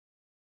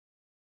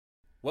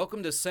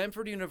Welcome to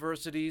Samford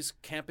University's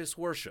Campus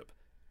Worship.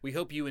 We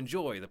hope you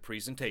enjoy the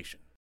presentation.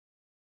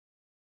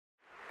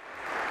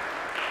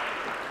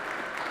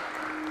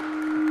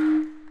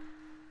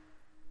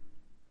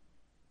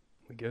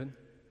 We good?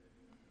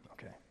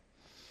 Okay.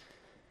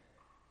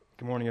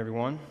 Good morning,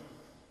 everyone.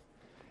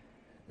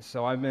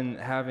 So I've been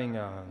having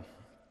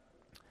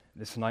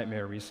this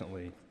nightmare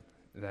recently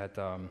that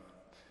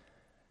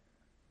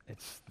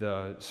it's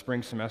the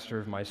spring semester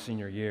of my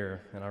senior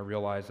year, and I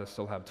realize I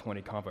still have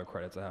 20 combo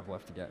credits I have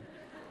left to get.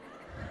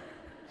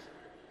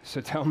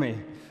 So tell me,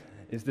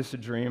 is this a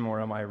dream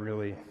or am I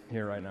really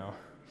here right now?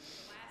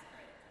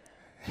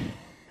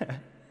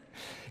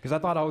 Because I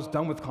thought I was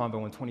done with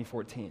combo in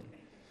 2014.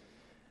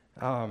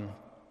 No,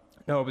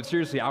 but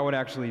seriously, I would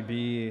actually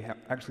be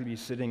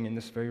sitting in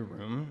this very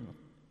room,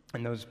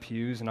 in those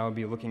pews, and I would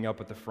be looking up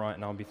at the front,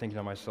 and I would be thinking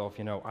to myself,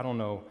 I don't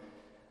know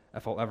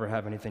if I'll ever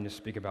have anything to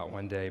speak about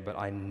one day, but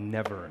I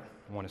never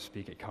want to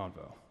speak at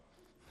Convo.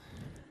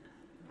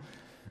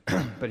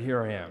 But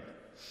here I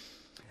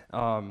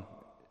am.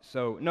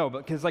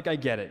 Because I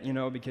get it,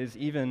 because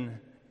even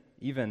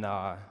when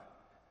I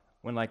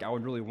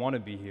would really want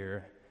to be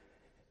here,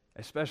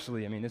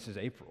 especially, this is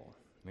April.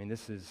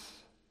 This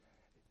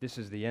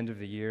is the end of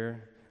the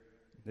year.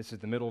 This is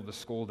the middle of the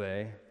school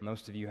day.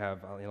 Most of you have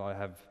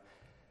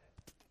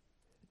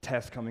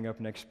tests coming up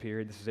next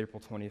period. This is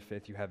April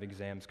 25th. You have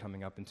exams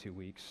coming up in 2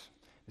 weeks.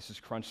 This is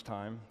crunch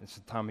time. This is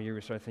the time of year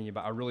we start thinking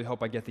about, I really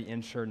hope I get the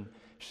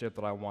internship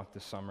that I want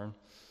this summer.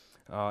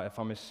 If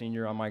I'm a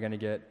senior, am I going to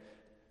get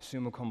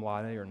summa cum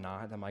laude or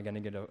not? Am I going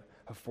to get a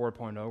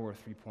 4.0 or a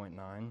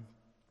 3.9?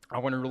 I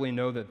want to really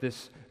know that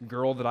this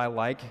girl that I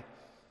like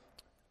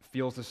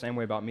feels the same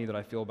way about me that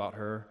I feel about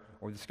her,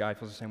 or this guy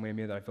feels the same way about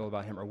me that I feel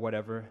about him, or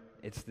whatever.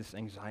 It's this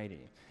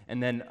anxiety.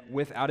 And then,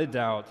 without a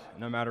doubt,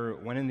 no matter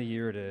when in the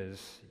year it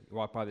is, you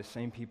walk by the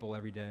same people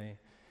every day,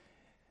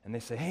 and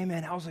they say, "Hey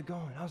man, how's it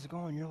going? How's it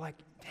going?" And you're like,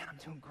 "Man, I'm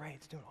doing great.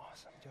 It's doing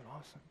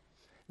awesome.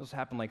 Those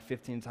happen like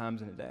 15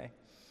 times in a day.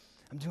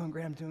 I'm doing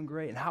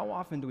great. And how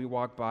often do we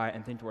walk by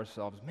and think to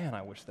ourselves, "Man,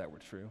 I wish that were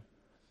true.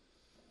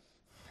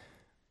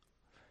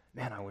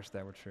 Man, I wish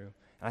that were true."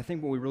 And I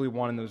think what we really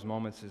want in those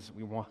moments is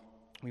we want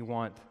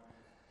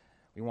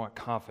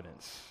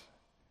confidence.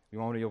 We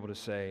want to be able to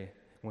say,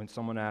 when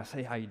someone asks,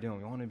 "Hey, how you doing?"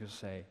 we want to be able to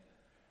say,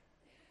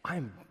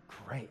 "I'm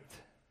great.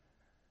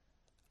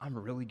 I'm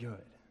really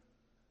good."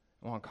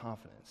 I want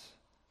confidence.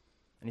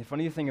 And the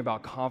funny thing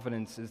about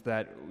confidence is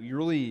that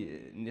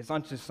it's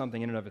not just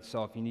something in and of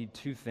itself. You need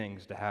two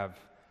things to have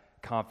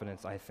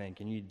confidence, I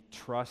think. You need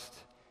trust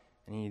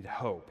and you need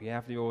hope. You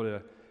have to be able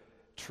to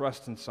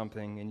trust in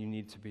something and you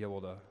need to be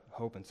able to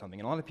hope in something.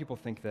 And a lot of people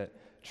think that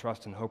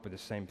trust and hope are the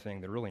same thing.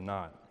 They're really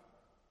not.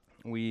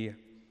 We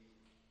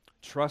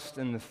trust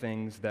in the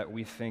things that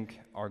we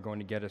think are going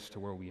to get us to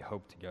where we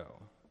hope to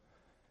go.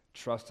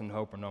 Trust and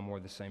hope are no more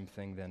the same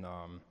thing than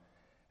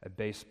a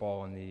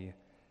baseball and the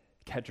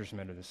catcher's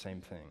mitt are the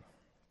same thing.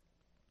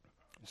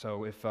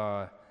 So if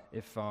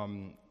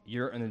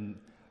you're in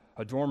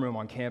a dorm room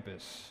on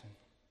campus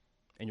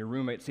and your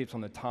roommate sleeps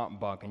on the top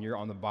bunk and you're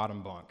on the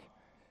bottom bunk,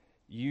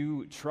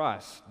 you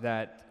trust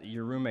that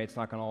your roommate's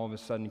not going to all of a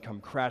sudden come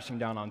crashing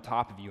down on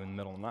top of you in the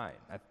middle of the night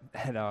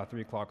at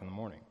 3 o'clock in the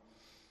morning.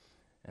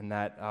 And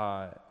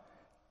that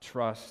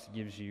trust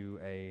gives you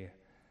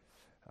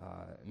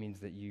means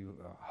that you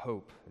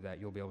hope that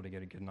you'll be able to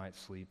get a good night's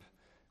sleep,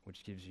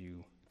 which gives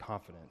you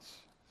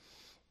confidence.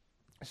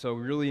 So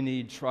we really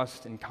need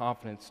trust and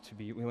confidence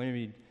we really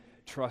need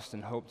trust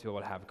and hope to be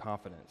able to have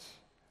confidence.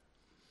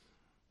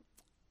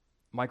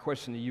 My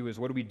question to you is,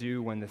 what do we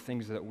do when the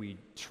things that we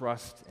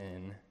trust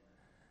in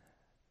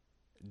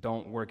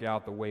don't work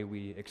out the way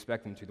we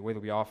expect them to, the way that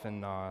we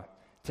often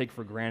take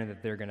for granted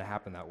that they're going to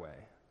happen that way?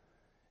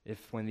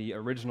 When the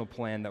original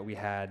plan that we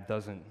had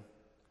doesn't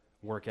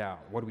work out,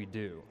 what do we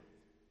do?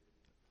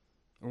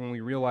 And when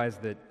we realize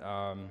that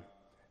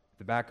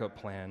the backup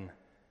plan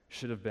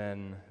should have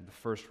been the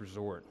first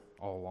resort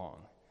all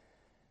along.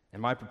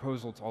 And my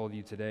proposal to all of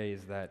you today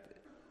is that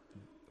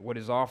what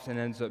is often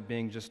ends up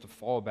being just a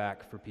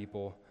fallback for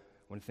people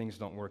when things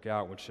don't work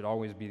out, which should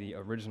always be the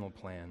original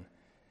plan,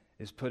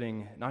 is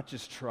putting not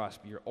just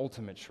trust, but your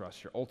ultimate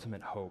trust, your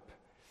ultimate hope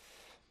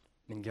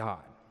in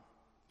God,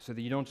 so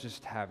that you don't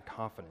just have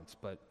confidence,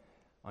 but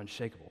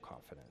unshakable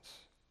confidence.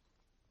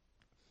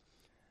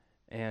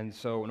 And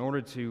so in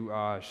order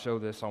to show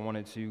this, I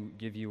wanted to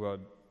give you a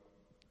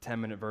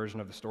 10-minute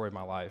version of the story of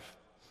my life,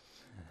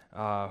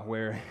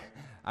 where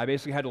I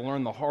basically had to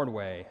learn the hard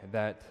way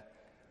that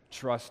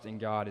trust in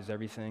God is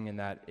everything, and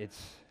that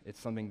it's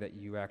something that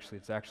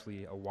it's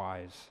actually a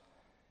wise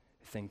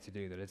thing to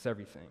do, that it's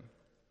everything.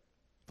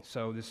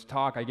 So this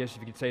talk, I guess if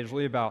you could say, is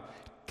really about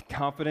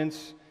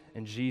confidence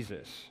in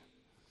Jesus.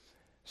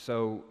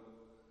 So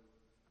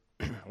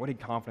what did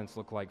confidence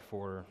look like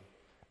for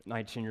a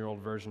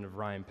 19-year-old version of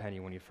Ryan Penney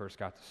when he first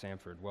got to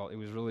Samford? Well,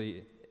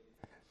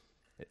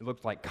 it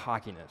looked like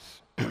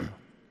cockiness.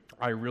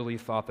 I really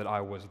thought that I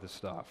was the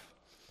stuff.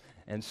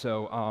 And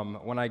so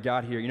when I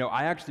got here,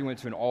 I actually went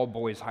to an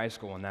all-boys high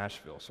school in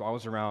Nashville, so I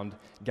was around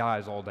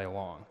guys all day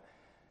long.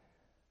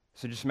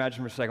 So just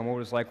imagine for a second what it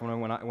was like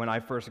when I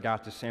first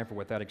got to Samford,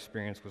 what that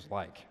experience was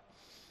like.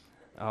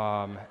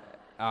 The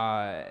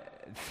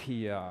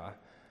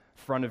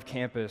front of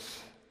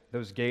campus,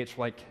 those gates,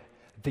 like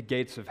the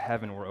gates of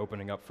heaven were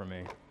opening up for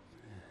me.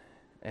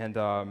 And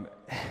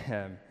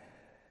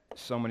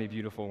so many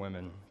beautiful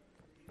women,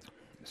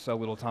 so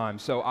little time.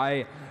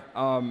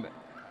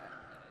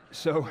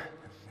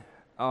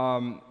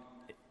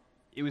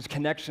 It was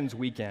Connections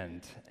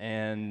Weekend,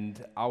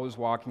 and I was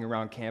walking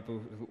around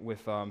campus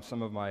with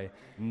some of my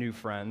new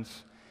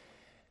friends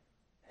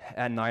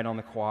at night on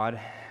the quad,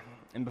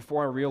 and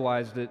before I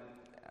realized it,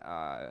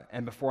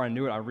 and before I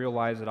knew it, I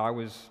realized that I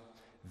was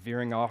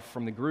veering off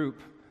from the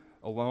group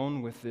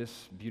alone with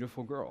this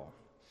beautiful girl.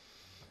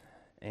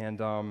 And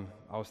I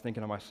was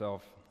thinking to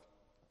myself,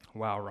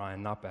 wow,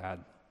 Ryan, not bad,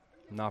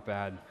 not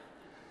bad.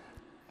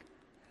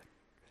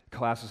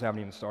 Classes haven't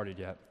even started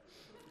yet.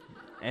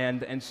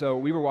 And so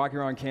we were walking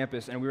around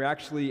campus, and we were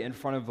actually in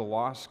front of the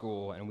law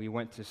school, and we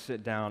went to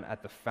sit down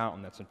at the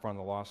fountain that's in front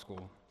of the law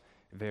school.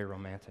 Very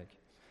romantic.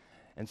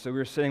 And so we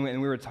were sitting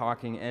and we were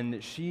talking,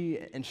 and she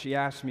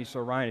asked me,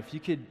 so Ryan, if you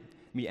could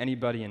meet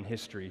anybody in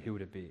history, who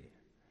would it be?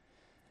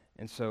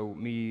 And so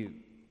me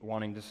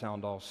wanting to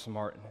sound all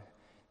smart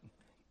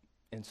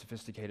and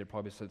sophisticated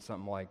probably said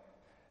something like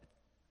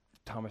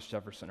Thomas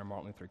Jefferson or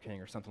Martin Luther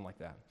King or something like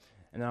that.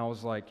 And then I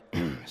was like,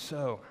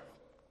 so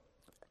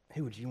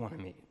who would you want to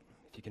meet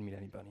if you can meet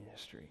anybody in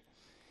history?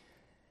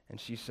 And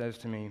she says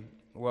to me,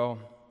 well,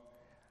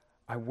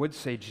 I would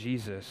say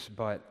Jesus,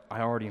 but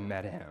I already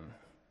met him.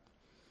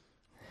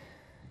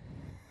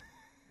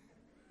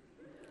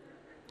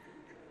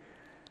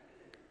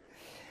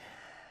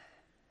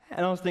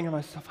 And I was thinking to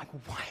myself, like,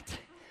 what?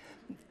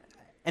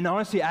 And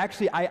honestly,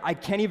 I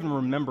can't even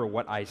remember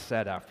what I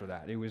said after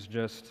that. It was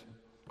just,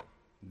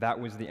 that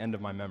was the end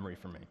of my memory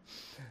for me.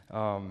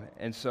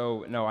 And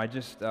so, no,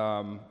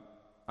 I'm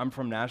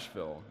from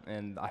Nashville,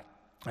 and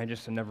I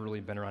just have never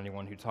really been around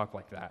anyone who talked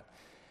like that.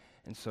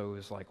 And so it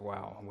was like,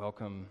 wow,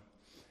 welcome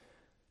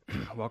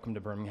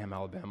to Birmingham,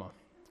 Alabama.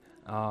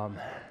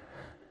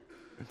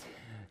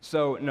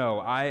 So no,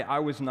 I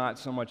was not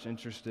so much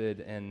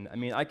interested in,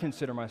 I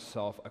consider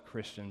myself a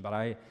Christian,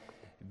 but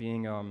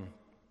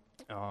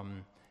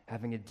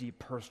having a deep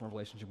personal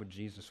relationship with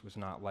Jesus was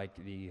not like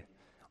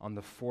on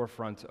the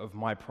forefront of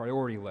my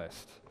priority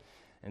list.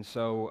 And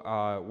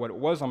so what it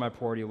was on my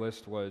priority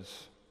list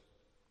was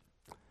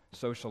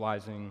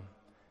socializing,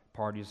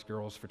 parties,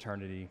 girls,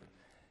 fraternity,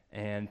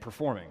 and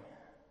performing,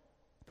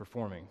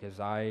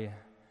 because I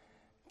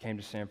came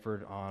to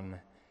Samford on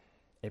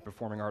a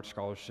performing arts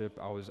scholarship.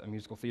 I was a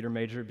musical theater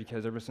major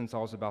because ever since I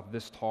was about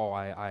this tall,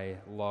 I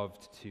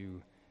loved to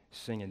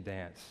sing and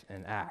dance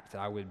and act.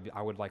 I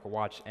would like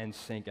watch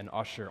NSYNC and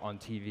Usher on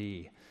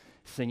TV,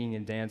 singing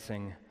and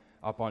dancing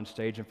up on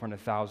stage in front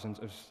of thousands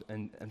of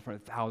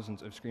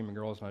screaming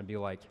girls, and I'd be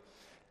like,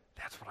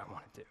 that's what I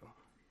want to do.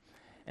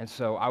 And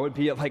so I would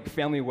be at like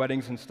family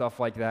weddings and stuff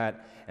like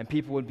that, and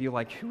people would be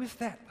like, who is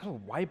that little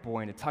white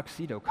boy in a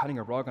tuxedo cutting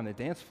a rug on the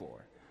dance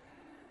floor?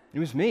 And it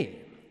was me.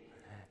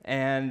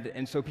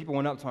 And so people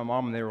went up to my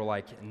mom and they were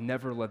like,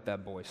 never let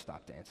that boy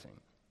stop dancing.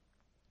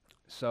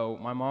 So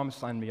my mom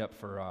signed me up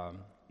for,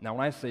 now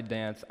when I say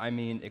dance, I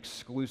mean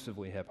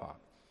exclusively hip-hop.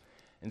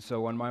 And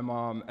so when my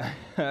mom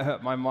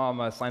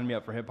signed me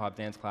up for hip-hop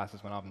dance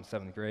classes when I was in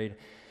 7th grade,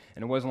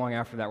 and it wasn't long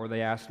after that where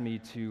they asked me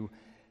to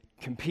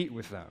compete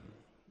with them.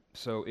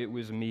 So it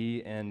was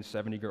me and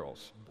 70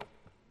 girls.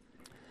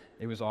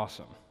 It was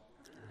awesome.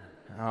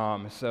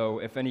 So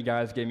if any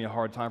guys gave me a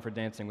hard time for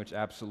dancing, which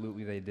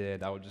absolutely they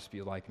did, I would just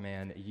be like,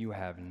 man, you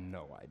have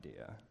no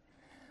idea.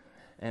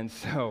 And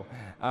so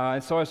I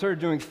started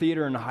doing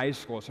theater in high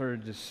school. I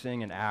started to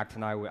sing and act,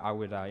 and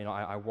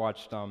I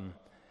watched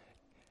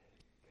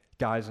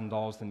Guys and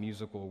Dolls, the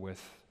musical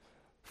with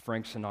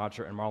Frank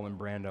Sinatra and Marlon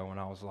Brando, and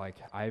I was like,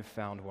 I've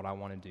found what I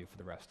want to do for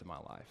the rest of my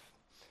life.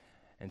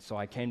 And so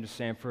I came to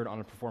Samford on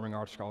a performing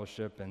arts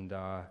scholarship, and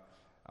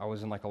I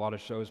was in like a lot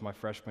of shows my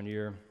freshman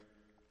year.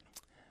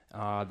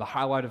 The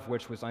highlight of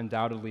which was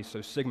undoubtedly,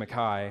 so Sigma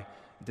Chi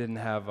didn't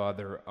have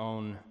their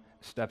own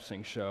step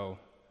sing show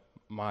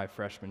my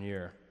freshman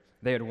year.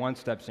 They had one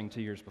step sing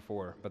 2 years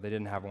before, but they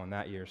didn't have one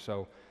that year.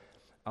 So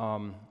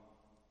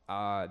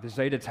the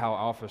Zeta Tau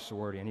Alpha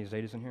sorority, any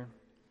Zetas in here?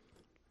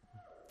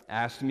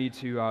 Asked me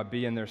to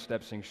be in their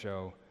step sing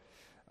show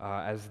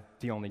as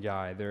the only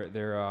guy.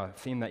 Their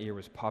theme that year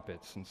was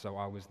puppets, and so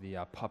I was the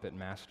puppet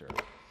master.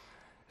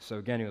 So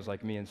again, it was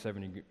like me and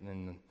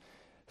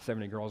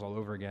 70 girls all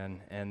over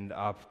again, and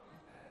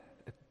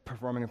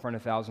performing in front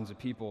of thousands of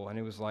people, and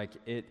it was like,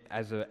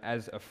 as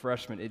a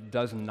freshman, it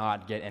does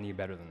not get any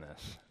better than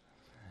this.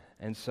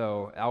 And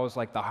so that was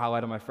like the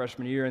highlight of my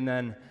freshman year, and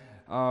then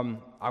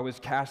I was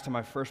cast to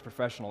my first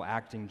professional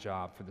acting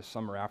job for the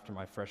summer after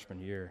my freshman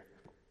year.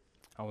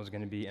 I was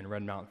going to be in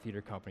Red Mountain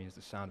Theater Company as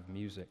The Sound of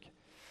Music.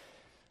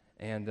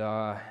 And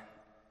a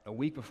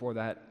week before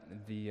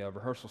that, the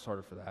rehearsal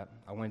started for that,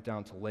 I went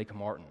down to Lake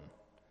Martin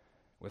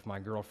with my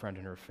girlfriend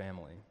and her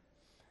family.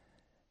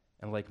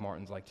 And Lake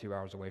Martin's like 2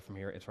 hours away from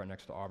here. It's right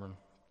next to Auburn.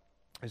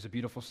 It was a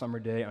beautiful summer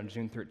day on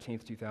June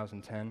 13th,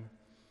 2010,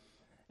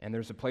 and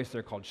there's a place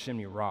there called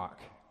Chimney Rock.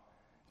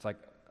 It's like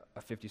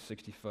a 50,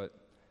 60-foot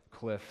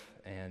cliff,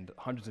 and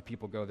hundreds of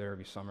people go there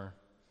every summer.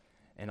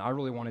 And I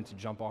really wanted to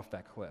jump off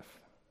that cliff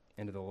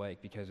into the lake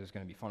because it was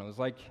going to be fun. It was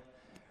like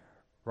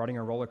riding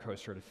a roller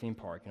coaster at a theme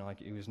park,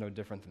 like it was no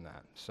different than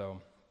that. So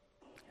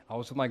I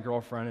was with my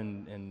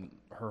girlfriend and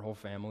her whole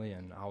family,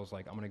 and I was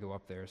like, I'm going to go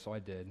up there. So I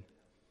did.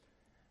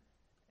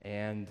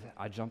 And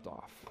I jumped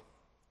off.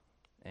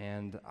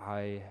 And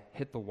I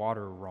hit the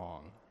water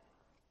wrong.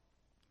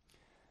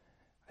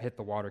 I hit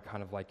the water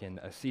kind of like in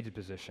a seated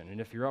position.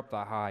 And if you're up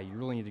that high, you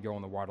really need to go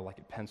in the water like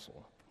a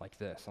pencil, like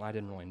this. And I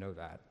didn't really know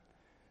that.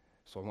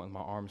 So I went with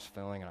my arms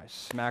flailing, and I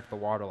smacked the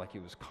water like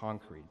it was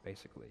concrete,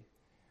 basically.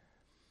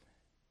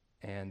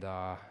 And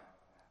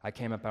I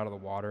came up out of the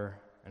water,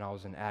 and I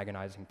was in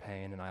agonizing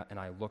pain, and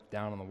I looked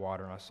down on the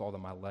water, and I saw that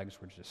my legs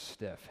were just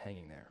stiff,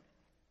 hanging there.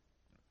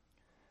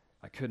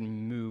 I couldn't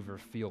move or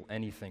feel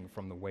anything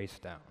from the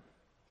waist down.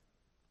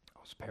 I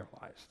was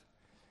paralyzed.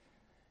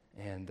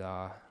 And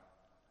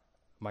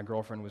my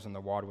girlfriend was in the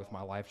water with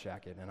my life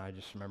jacket, and I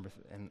just remember,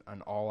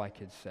 and all I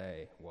could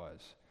say was,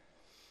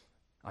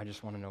 I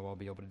just want to know I'll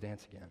be able to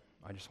dance again.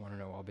 I just want to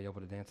know I'll be able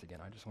to dance again.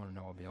 I just want to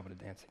know I'll be able to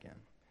dance again.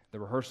 The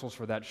rehearsals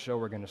for that show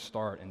were going to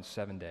start in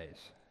 7 days.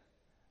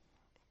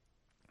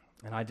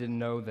 And I didn't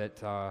know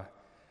that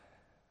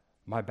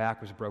my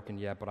back was broken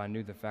yet, but I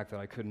knew the fact that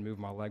I couldn't move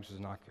my legs was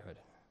not good.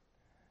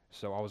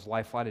 So I was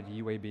life-flighted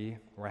to UAB,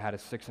 where I had a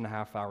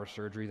 6.5-hour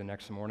surgery the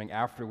next morning,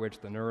 after which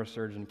the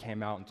neurosurgeon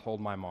came out and told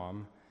my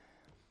mom,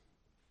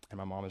 and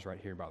my mom is right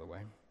here, by the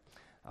way,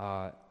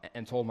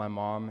 and told my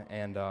mom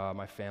and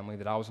my family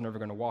that I was never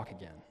going to walk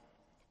again.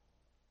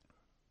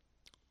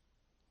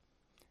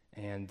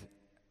 And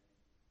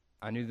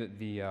I knew that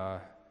the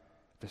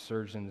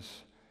surgeon's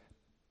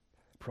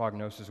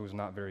prognosis was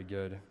not very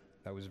good.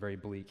 That was very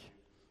bleak.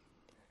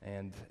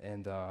 And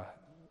in the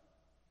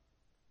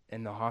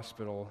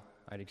hospital,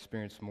 I'd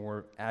experienced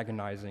more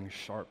agonizing,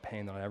 sharp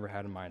pain than I ever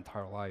had in my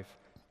entire life.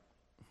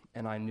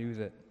 And I knew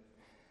that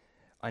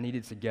I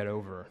needed to get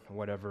over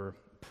whatever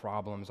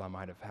problems I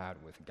might have had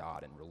with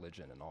God and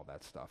religion and all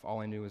that stuff.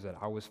 All I knew was that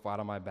I was flat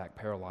on my back,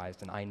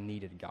 paralyzed, and I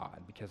needed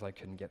God because I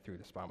couldn't get through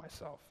this by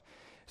myself.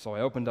 So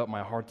I opened up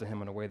my heart to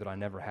Him in a way that I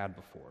never had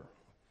before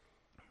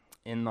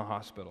in the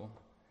hospital.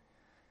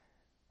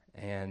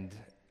 And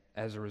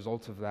as a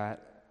result of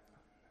that,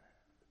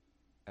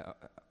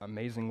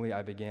 amazingly,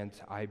 I began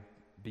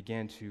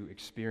to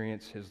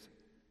experience His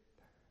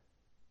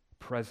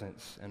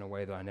presence in a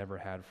way that I never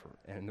had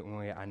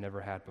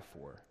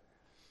before,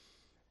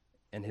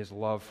 and His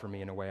love for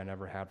me in a way I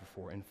never had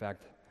before. In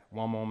fact,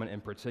 one moment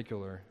in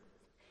particular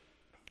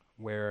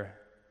where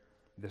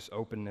this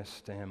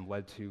openness to Him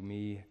led to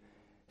me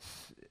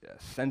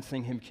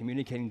sensing Him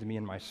communicating to me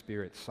in my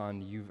spirit,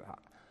 son,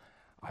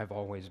 I've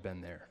always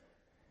been there.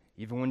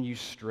 Even when you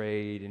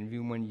strayed, and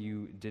even when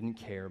you didn't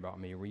care about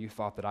me, or you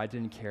thought that I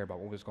didn't care about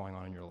what was going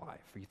on in your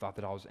life, or you thought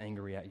that I was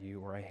angry at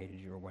you, or I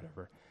hated you, or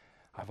whatever,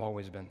 I've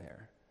always been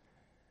there.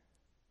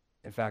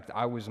 In fact,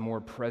 I was more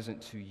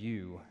present to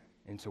you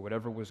and to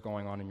whatever was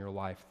going on in your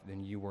life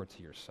than you were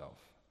to yourself.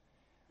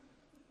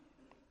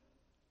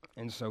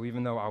 And so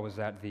even though I was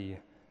at the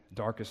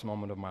darkest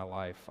moment of my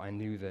life, I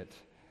knew that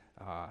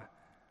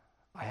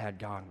I had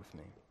God with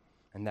me,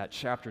 and that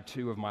chapter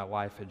 2 of my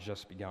life had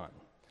just begun.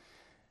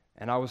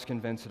 And I was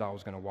convinced that I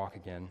was going to walk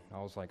again.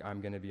 I was like, I'm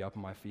going to be up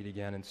on my feet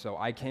again. And so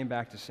I came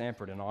back to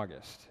Samford in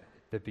August.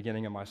 At the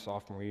beginning of my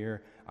sophomore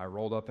year, I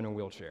rolled up in a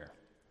wheelchair.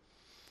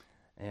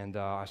 And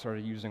I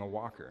started using a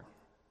walker.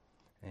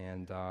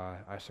 And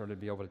I started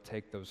to be able to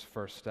take those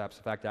first steps.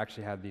 In fact, I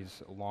actually had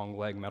these long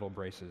leg metal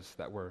braces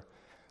that were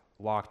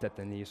locked at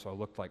the knee, so I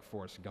looked like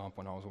Forrest Gump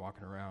when I was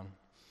walking around.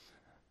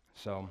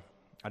 So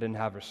I didn't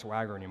have a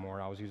swagger anymore.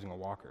 I was using a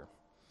walker.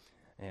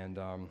 And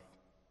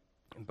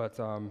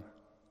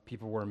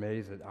people were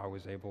amazed that I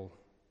was able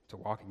to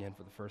walk again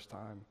for the first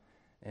time.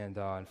 And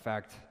in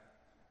fact,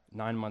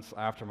 9 months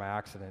after my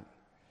accident,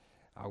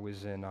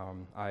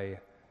 I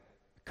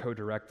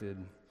co-directed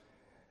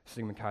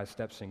Sigmund Kai's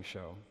Step Sing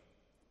show.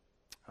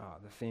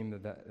 The theme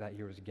of that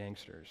year was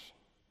gangsters.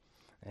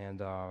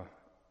 And I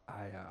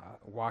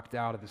walked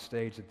out of the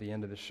stage at the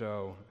end of the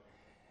show,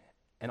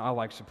 and I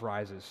like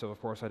surprises, so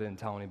of course I didn't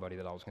tell anybody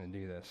that I was going to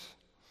do this.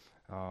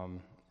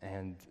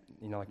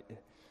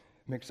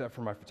 Except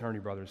for my fraternity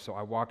brothers. So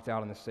I walked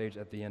out on the stage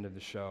at the end of the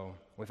show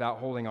without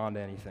holding on to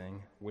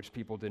anything, which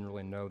people didn't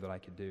really know that I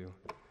could do.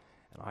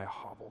 And I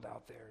hobbled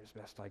out there as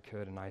best I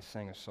could, and I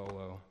sang a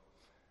solo,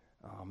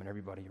 and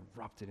everybody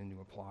erupted into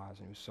applause,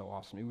 and it was so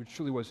awesome. It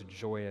truly was a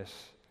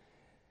joyous,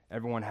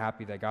 everyone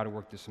happy that God had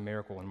worked this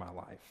miracle in my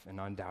life, and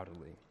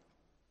undoubtedly.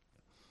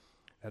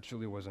 That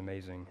truly was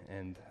amazing.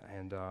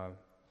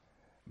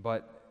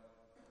 But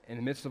in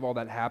the midst of all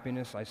that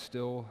happiness,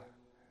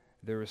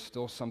 there was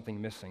still something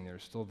missing. There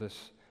was still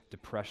this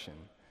depression.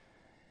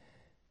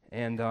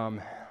 And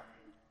I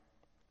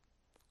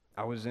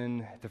was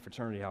in the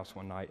fraternity house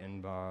one night,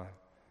 and one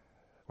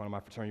of my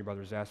fraternity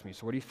brothers asked me,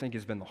 so what do you think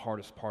has been the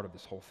hardest part of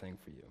this whole thing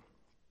for you?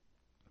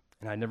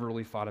 And I never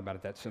really thought about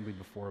it that simply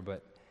before,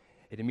 but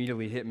it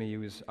immediately hit me. It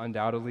was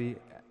undoubtedly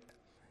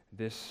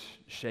this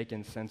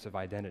shaken sense of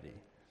identity.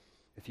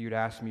 If you had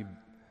asked me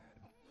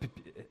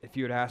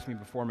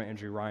before my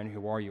injury, Ryan,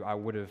 who are you? I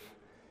would have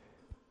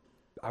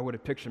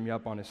pictured me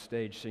up on a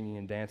stage singing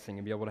and dancing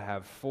and be able to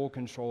have full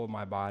control of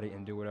my body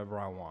and do whatever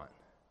I want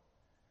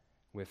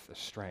with the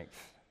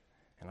strength.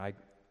 And I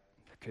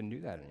couldn't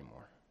do that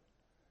anymore.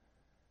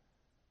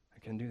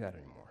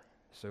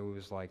 So it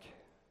was like,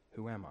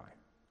 who am I?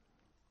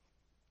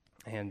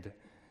 And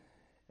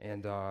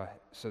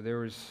so there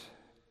was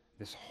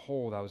this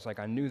hole that was like,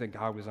 I knew that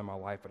God was in my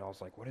life, but I was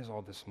like, what does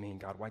all this mean,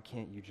 God? Why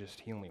can't you just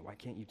heal me? Why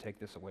can't you take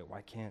this away?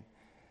 Why can't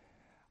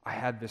I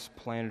had this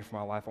planned for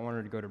my life? I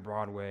wanted to go to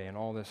Broadway and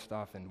all this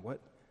stuff, and what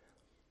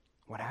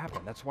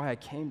happened? That's why I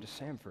came to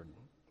Samford.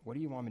 What do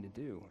you want me to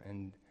do?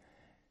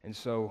 And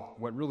so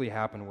what really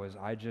happened was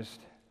I just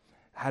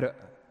had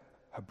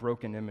a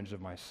broken image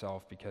of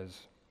myself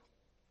because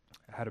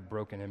I had a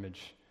broken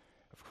image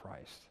of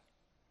Christ.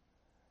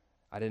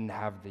 I didn't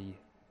have the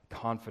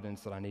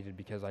confidence that I needed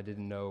because I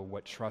didn't know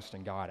what trust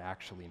in God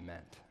actually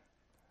meant.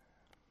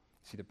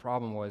 See, the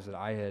problem was that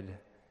I had,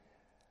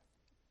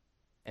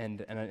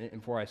 and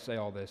before I say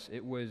all this,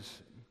 it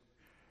was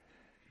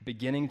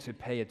beginning to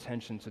pay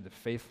attention to the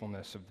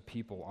faithfulness of the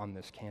people on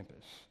this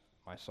campus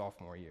my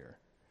sophomore year,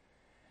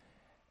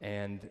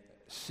 and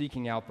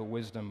seeking out the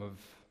wisdom of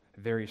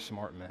very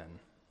smart men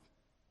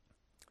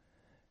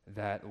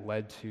that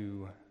led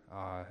to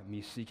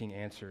me seeking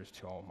answers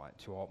to all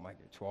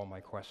my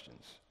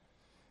questions.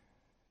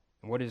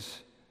 And what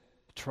does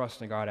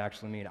trust in God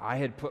actually mean? I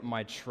had put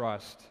my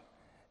trust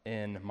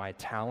in my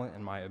talent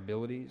and my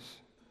abilities,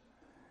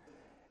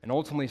 and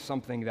ultimately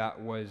something that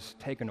was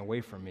taken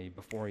away from me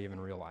before I even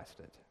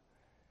realized it.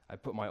 I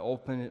put my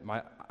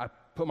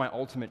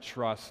ultimate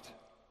trust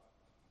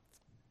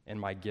in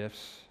my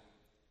gifts,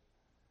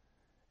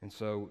 and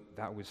so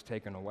that was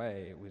taken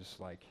away. It was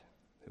like,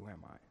 who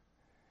am I?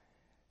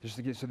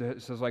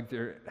 So like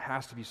there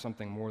has to be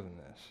something more than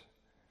this.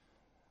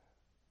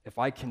 If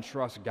I can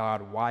trust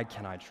God, why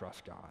can I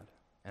trust God?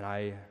 And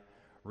I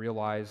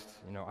realized,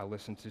 I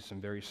listened to some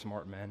very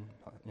smart men,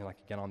 like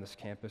again on this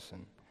campus,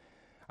 and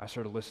I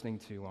started listening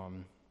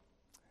to,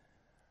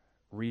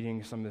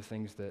 reading some of the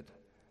things that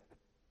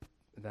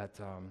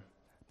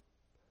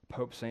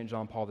Pope St.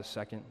 John Paul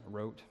II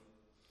wrote,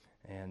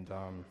 and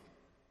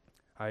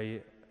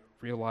I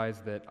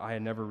realized that I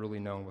had never really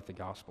known what the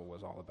gospel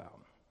was all about.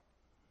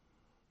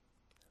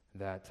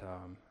 That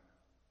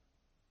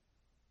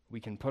we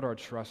can put our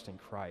trust in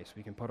Christ,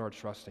 we can put our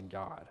trust in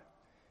God,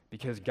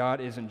 because God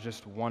isn't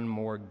just one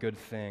more good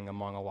thing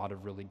among a lot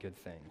of really good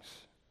things.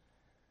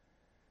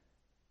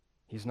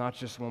 He's not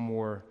just one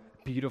more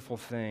beautiful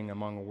thing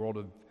among a world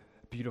of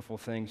beautiful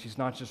things. He's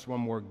not just one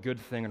more good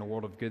thing in a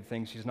world of good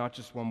things. He's not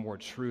just one more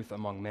truth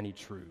among many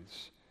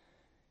truths.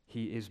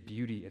 He is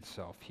beauty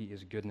itself. He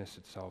is goodness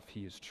itself.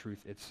 He is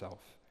truth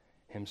itself,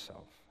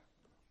 himself.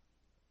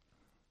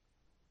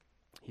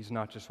 He's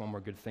not just one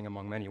more good thing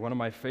among many. One of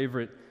my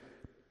favorite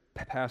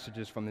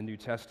passages from the New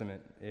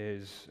Testament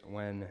is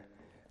when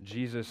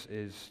Jesus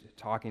is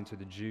talking to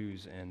the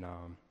Jews in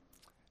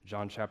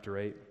John chapter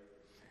 8,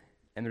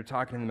 and they're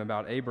talking to them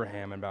about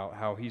Abraham and about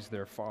how he's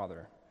their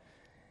father.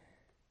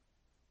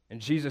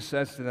 And Jesus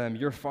says to them,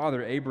 "Your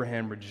father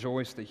Abraham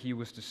rejoiced that he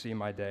was to see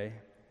my day.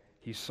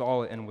 He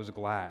saw it and was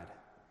glad."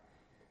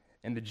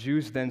 And the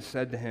Jews then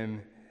said to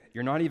him,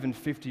 You're not even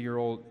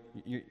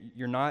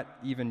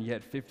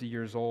yet 50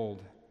 years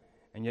old,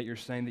 and yet you're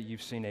saying that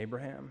you've seen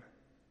Abraham?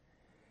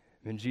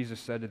 Then Jesus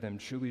said to them,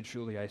 "Truly,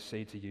 truly, I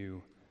say to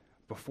you,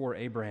 before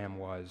Abraham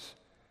was,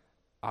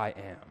 I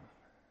am."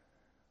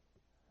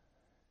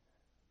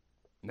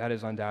 And that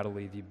is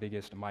undoubtedly the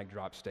biggest mic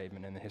drop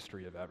statement in the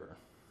history of ever.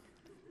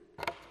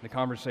 The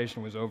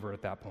conversation was over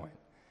at that point.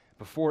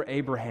 Before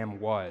Abraham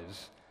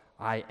was,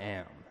 I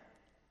am.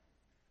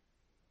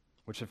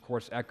 Which of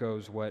course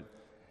echoes what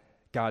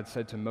God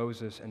said to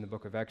Moses in the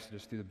book of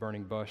Exodus through the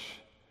burning bush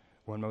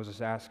when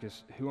Moses asked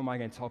us, "Who am I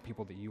going to tell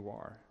people that you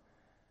are?"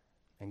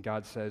 And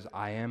God says,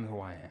 "I am who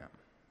I am."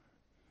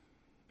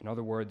 In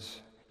other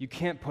words, you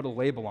can't put a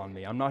label on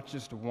me. I'm not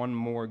just one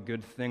more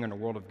good thing in a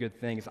world of good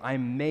things. I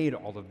made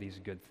all of these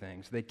good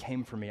things. They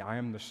came from me. I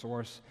am the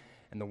source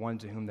and the one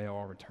to whom they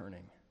are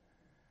returning.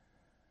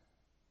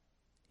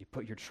 You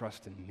put your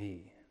trust in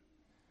me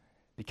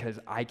because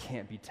I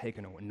can't be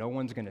taken away. No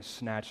one's going to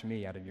snatch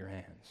me out of your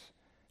hands.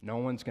 No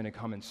one's going to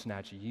come and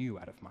snatch you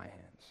out of my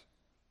hands.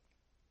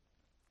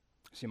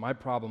 See, my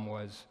problem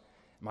was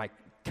my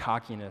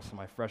cockiness in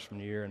my freshman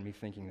year and me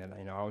thinking that,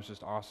 I was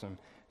just awesome.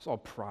 It's all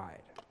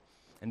pride.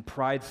 And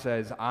pride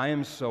says, I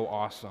am so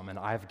awesome and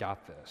I've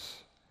got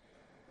this.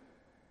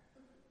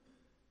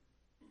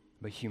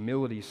 But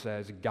humility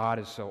says, God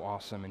is so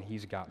awesome and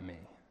he's got me.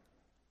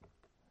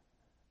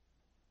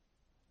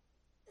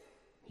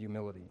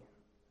 Humility.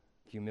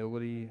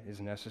 Humility is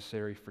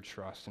necessary for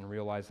trust and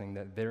realizing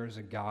that there is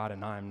a God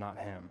and I am not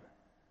him.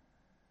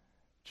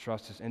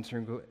 Trust is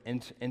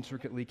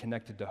intricately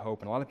connected to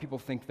hope. And a lot of people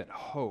think that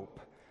hope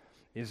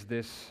is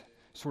this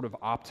sort of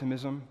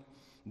optimism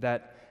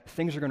that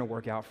things are going to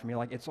work out for me,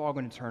 like it's all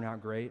going to turn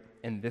out great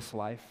in this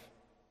life.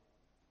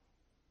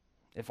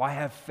 If I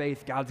have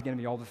faith, God's going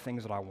to be all the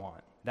things that I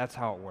want. That's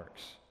how it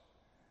works.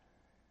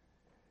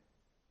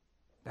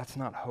 That's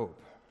not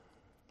hope.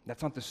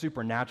 That's not the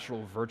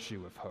supernatural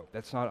virtue of hope.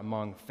 That's not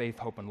among faith,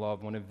 hope, and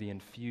love, one of the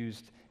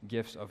infused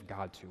gifts of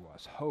God to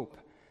us. Hope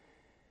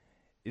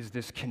is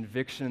this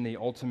conviction in the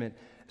ultimate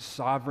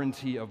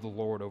sovereignty of the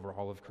Lord over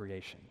all of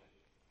creation.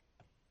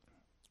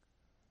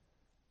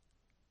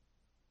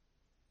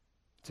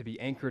 To be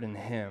anchored in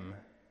Him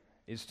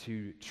is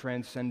to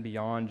transcend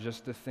beyond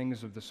just the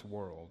things of this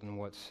world and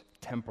what's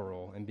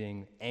temporal and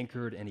being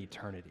anchored in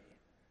eternity.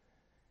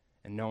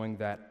 And knowing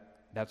that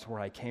that's where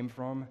I came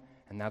from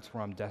and that's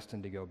where I'm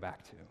destined to go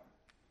back to.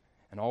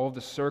 And all of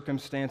the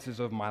circumstances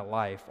of my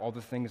life, all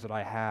the things that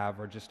I have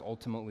are just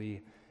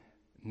ultimately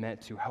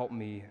meant to help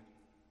me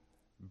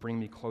bring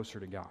me closer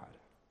to God.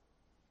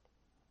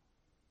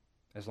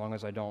 As long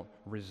as I don't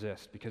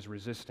resist, because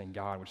resisting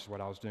God, which is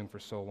what I was doing for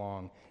so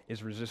long,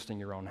 is resisting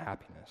your own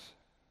happiness.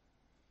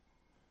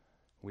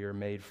 We are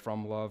made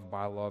from love,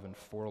 by love, and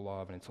for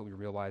love, and until we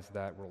realize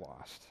that, we're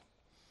lost.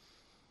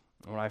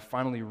 And when I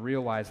finally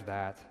realized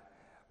that,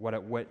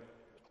 what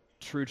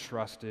true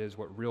trust is,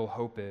 what real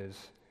hope is,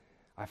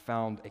 I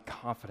found a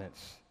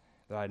confidence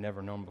that I'd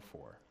never known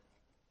before.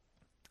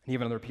 And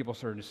even other people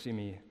started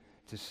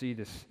to see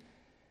this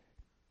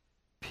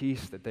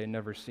peace that they'd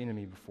never seen in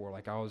me before.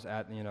 Like I was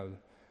at,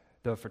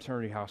 the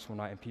fraternity house one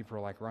night, and people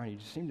were like, "Ryan, you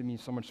just seem to me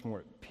so much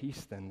more at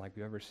peace than like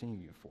we've ever seen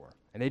you before."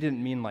 And they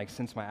didn't mean like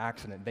since my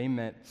accident. They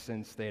meant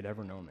since they had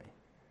ever known me.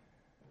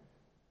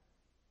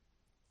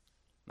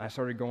 I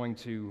started going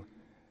to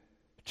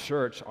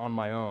church on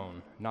my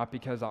own, not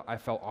because I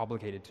felt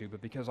obligated to, but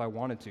because I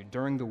wanted to.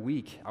 During the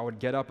week, I would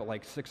get up at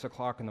like 6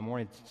 o'clock in the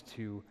morning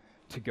to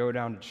go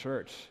down to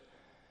church,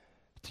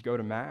 to go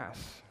to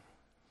Mass.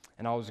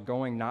 And I was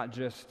going not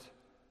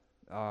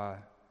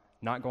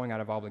going out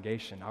of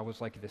obligation. I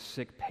was like the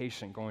sick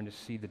patient going to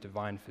see the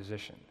divine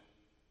physician.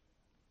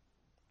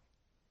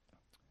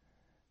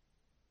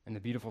 And the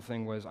beautiful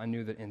thing was I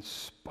knew that in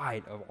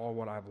spite of all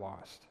what I've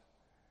lost,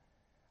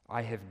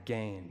 I have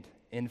gained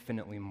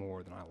infinitely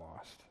more than I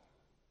lost.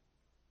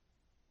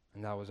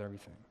 And that was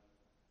everything.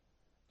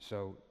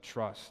 So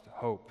trust,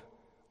 hope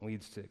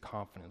leads to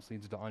confidence,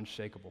 leads to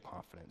unshakable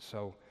confidence.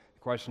 So the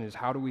question is,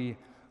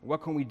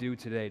 what can we do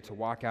today to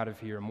walk out of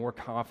here more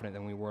confident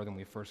than we were when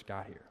we first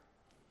got here?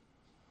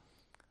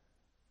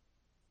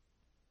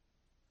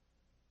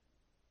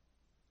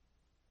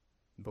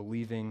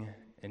 Believing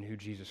in who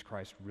Jesus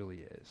Christ really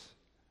is.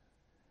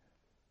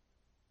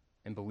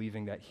 And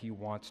believing that He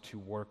wants to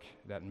work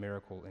that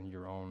miracle in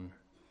your own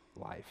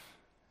life,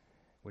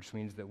 which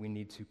means that we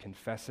need to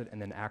confess it and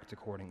then act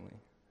accordingly.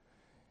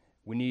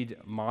 We need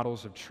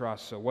models of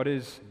trust. So what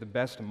is the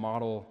best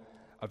model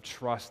of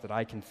trust that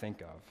I can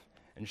think of?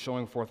 And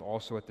showing forth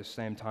also at the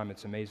same time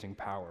its amazing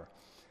power.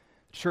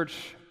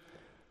 Church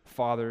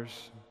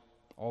fathers,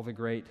 all the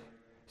great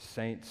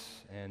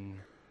saints and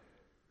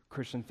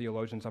Christian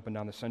theologians up and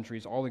down the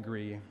centuries all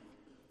agree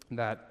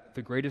that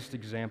the greatest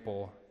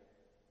example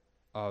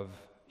of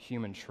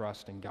human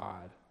trust in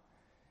God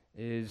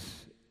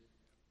is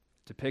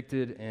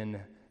depicted in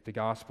the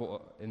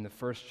gospel, in the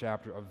first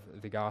chapter of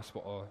the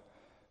gospel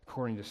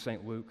according to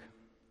St. Luke,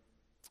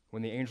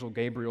 when the angel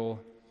Gabriel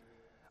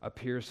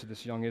appears to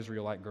this young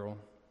Israelite girl,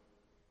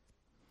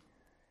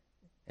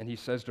 and he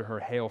says to her,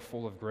 "Hail,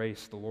 full of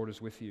grace, the Lord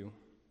is with you."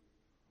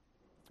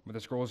 But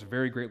this girl is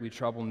very greatly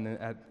troubled,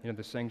 and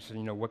the saint said,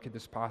 "What could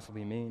this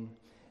possibly mean?"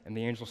 And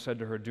the angel said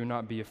to her, "Do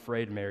not be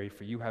afraid, Mary,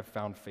 for you have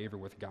found favor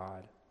with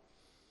God.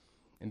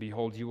 And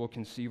behold, you will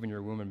conceive in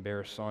your womb and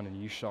bear a son,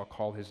 and you shall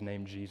call his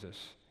name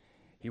Jesus.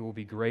 He will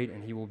be great,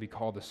 and he will be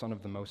called the Son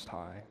of the Most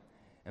High.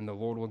 And the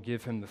Lord will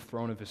give him the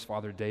throne of his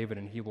father David,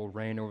 and he will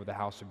reign over the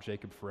house of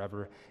Jacob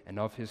forever, and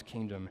of his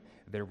kingdom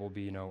there will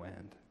be no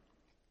end."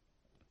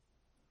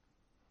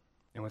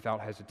 And without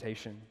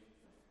hesitation,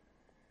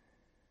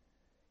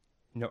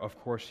 of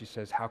course, she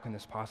says, "How can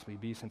this possibly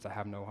be since I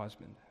have no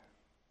husband?"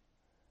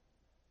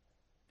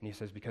 And he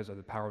says, "Because of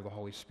the power of the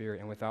Holy Spirit."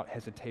 And without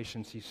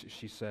hesitation,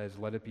 she says,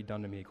 "Let it be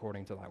done to me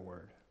according to thy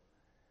word."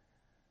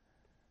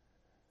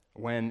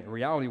 When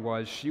reality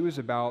was, she was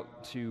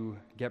about to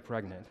get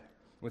pregnant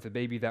with a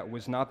baby that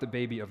was not the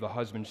baby of the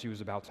husband she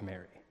was about to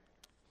marry.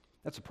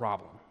 That's a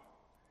problem.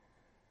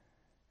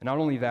 And not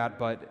only that,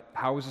 but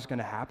how is this going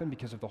to happen?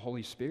 Because of the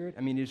Holy Spirit?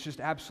 I mean, it's just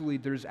absolutely,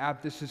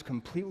 this is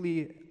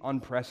completely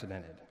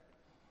unprecedented.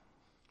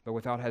 But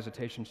without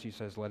hesitation, she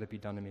says, "Let it be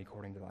done to me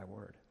according to thy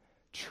word."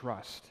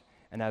 Trust.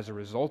 And as a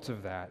result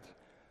of that,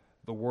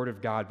 the word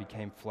of God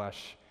became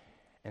flesh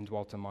and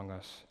dwelt among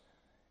us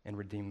and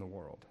redeemed the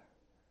world.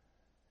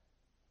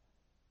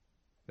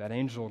 That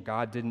angel,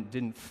 God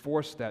didn't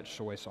force that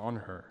choice on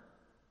her,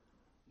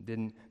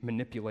 didn't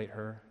manipulate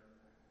her.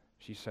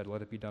 She said,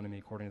 "Let it be done to me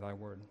according to thy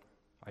word."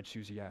 I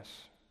choose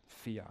yes,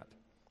 fiat.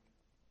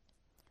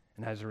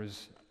 And as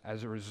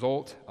a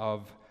result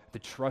of the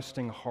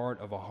trusting heart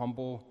of a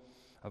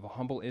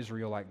humble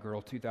Israelite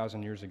girl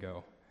 2,000 years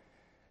ago,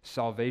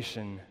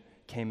 salvation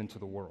came into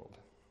the world.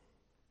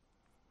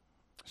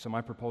 So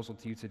my proposal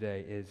to you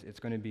today is it's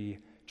going to be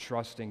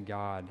trusting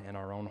God in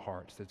our own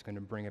hearts that's going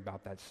to bring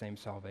about that same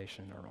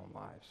salvation in our own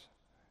lives.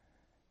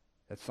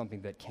 That's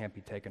something that can't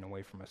be taken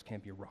away from us,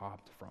 can't be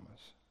robbed from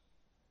us.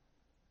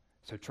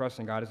 So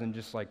trusting God isn't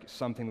just like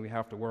something we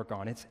have to work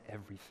on, it's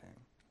everything.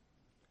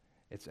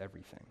 It's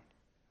everything.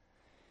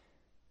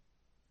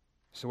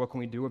 So what can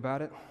we do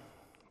about it?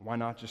 Why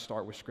not just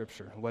start with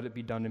Scripture? Let it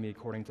be done to me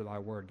according to thy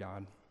word,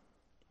 God.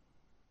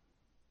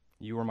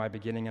 You are my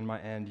beginning and my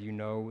end. You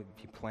know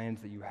the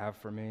plans that you have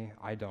for me.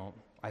 I don't.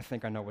 I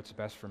think I know what's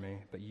best for me,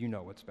 but you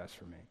know what's best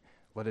for me.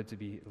 Let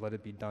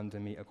it be done to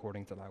me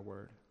according to thy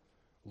word.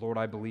 Lord,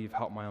 I believe,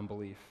 help my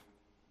unbelief.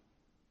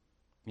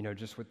 You know,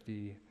 just what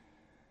the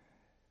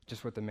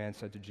man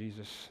said to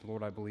Jesus,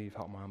 Lord, I believe,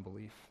 help my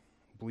unbelief.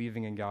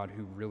 Believing in God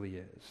who really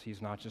is.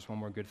 He's not just one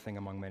more good thing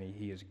among many.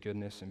 He is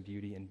goodness and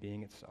beauty and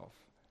being itself.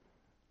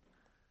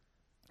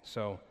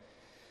 So,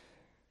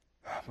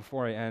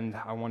 before I end,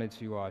 I wanted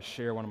to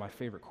share one of my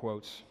favorite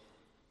quotes.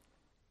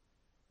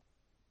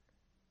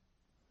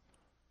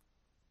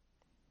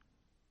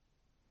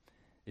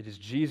 It is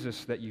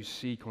Jesus that you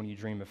seek when you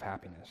dream of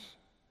happiness.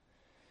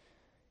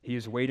 He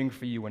is waiting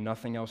for you when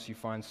nothing else you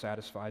find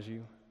satisfies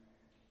you.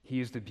 He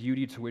is the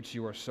beauty to which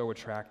you are so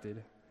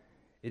attracted.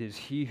 It is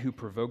he who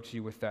provokes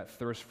you with that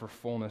thirst for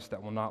fullness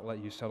that will not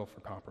let you settle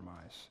for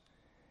compromise.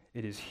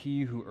 It is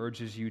he who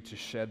urges you to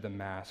shed the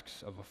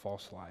masks of a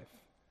false life.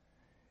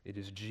 It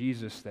is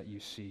Jesus that you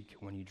seek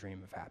when you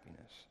dream of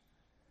happiness.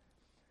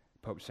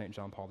 Pope St.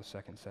 John Paul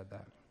II said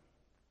that.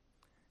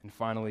 And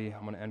finally,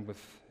 I'm going to end with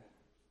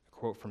a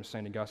quote from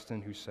St.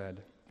 Augustine, who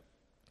said,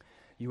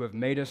 "You have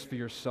made us for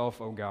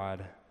yourself, O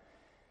God,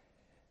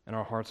 and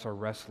our hearts are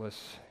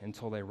restless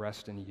until they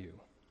rest in you."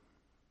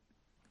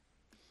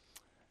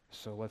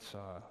 So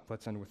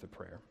let's end with a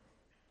prayer.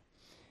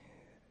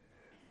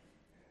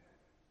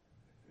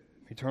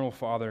 Eternal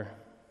Father,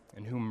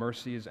 in whom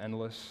mercy is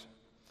endless,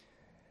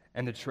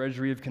 and the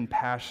treasury of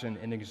compassion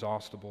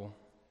inexhaustible,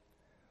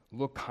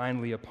 look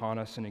kindly upon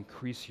us and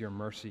increase your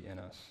mercy in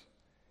us,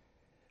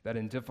 that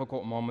in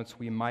difficult moments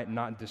we might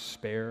not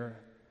despair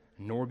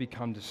nor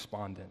become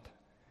despondent,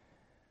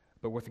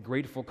 but with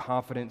grateful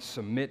confidence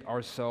submit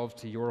ourselves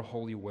to your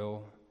holy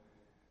will,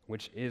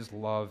 which is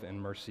love and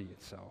mercy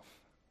itself.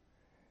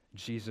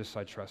 Jesus,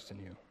 I trust in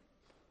you.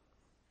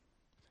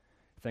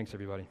 Thanks,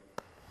 everybody.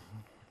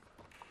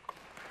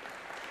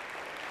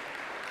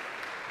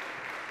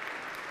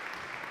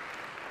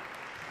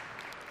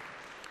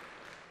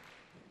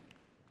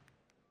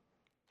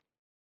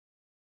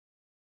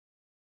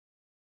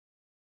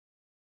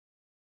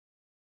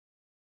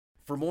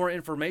 For more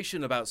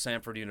information about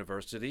Samford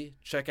University,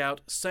 check out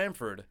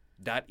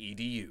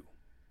samford.edu.